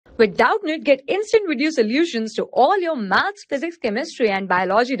With Doubtnut, get instant video solutions to all your maths, physics, chemistry, and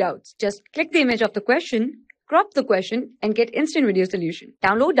biology doubts. Just click the image of the question, crop the question, and get instant video solution.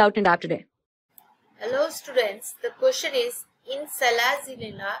 Download Doubtnut app today. Hello students, the question is in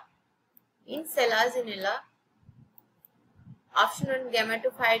Selaginella, option 1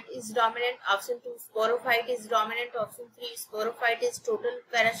 gametophyte is dominant, option 2 sporophyte is dominant, option 3 sporophyte is total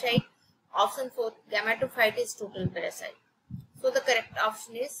parasite, option 4 gametophyte is total parasite. So the correct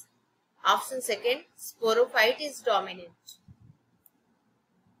option is option 2, sporophyte is dominant.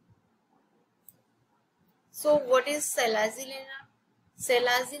 So what is Selaginella?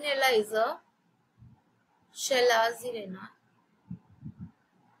 Selaginella is a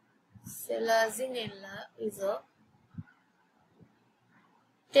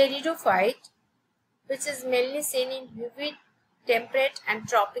pteridophyte which is mainly seen in humid, temperate and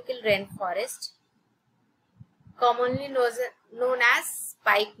tropical rainforest, commonly known as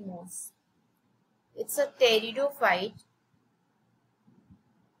spike moss. It's a pteridophyte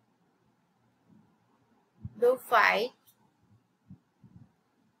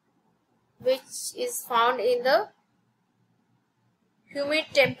which is found in the humid,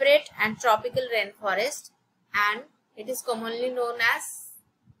 temperate and tropical rainforest, and it is commonly known as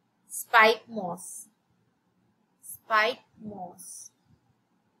spike moss.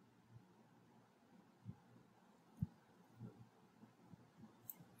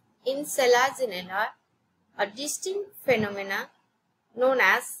 In Selaginella, a distinct phenomena known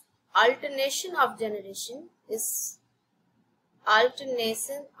as alternation of generation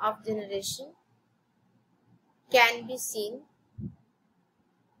can be seen.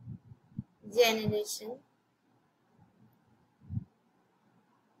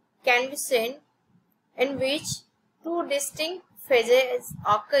 In which two distinct phases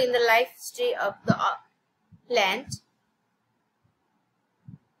occur in the life history of the plant.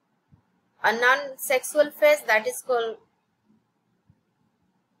 A non-sexual phase, that is called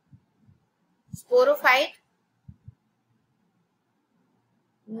sporophyte,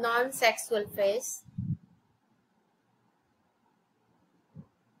 non-sexual phase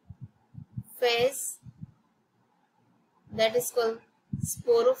that is called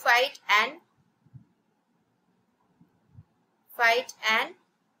sporophyte, and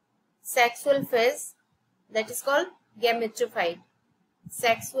sexual phase that is called gametophyte.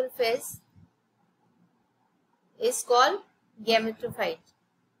 Sexual phase is called gametophyte.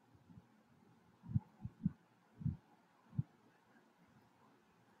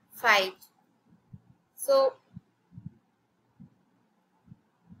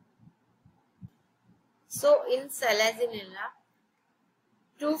 So in Selaginella,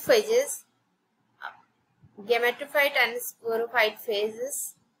 two phases, gametophyte and sporophyte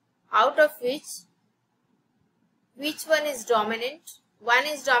phases, out of which one is dominant? One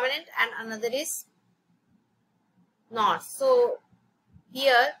is dominant and another is not. So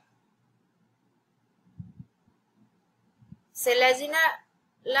here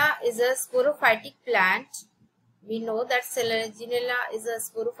Selaginella is a sporophytic plant. We know that Selaginella is a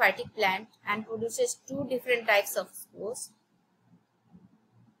sporophytic plant and produces two different types of spores,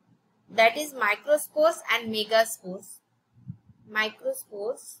 that is microspores and megaspores.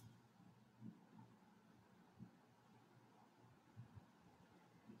 Microspores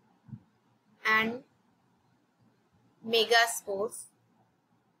and megaspores.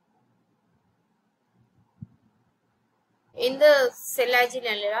 In the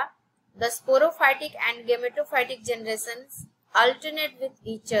Selaginella, the sporophytic and gametophytic generations alternate with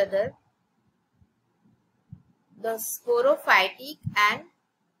each other. The sporophytic and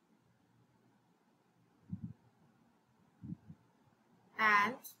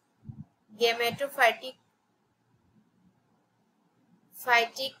gametophytic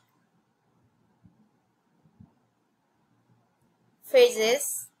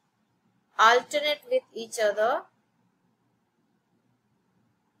phases alternate with each other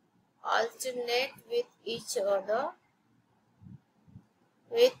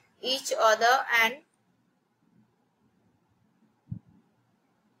and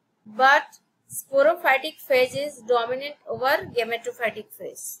but sporophytic phase is dominant over gametophytic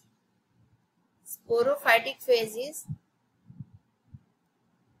phase. Sporophytic phase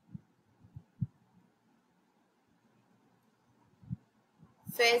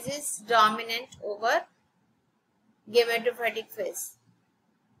is dominant over gametophytic phase.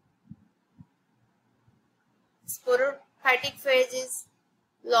 Sporophytic phase is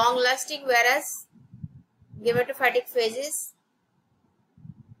long lasting, whereas gametophytic phase is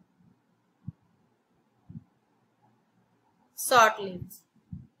short-lived.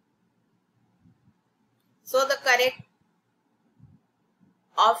 So the correct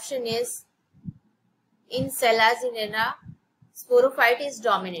option is in Selaginella, sporophyte is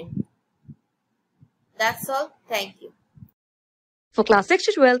dominant. That's all. Thank you. For class 6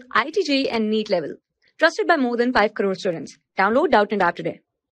 to 12, IIT JEE and NEET level. Trusted by more than 5 crore students. Download Doubtnut app today.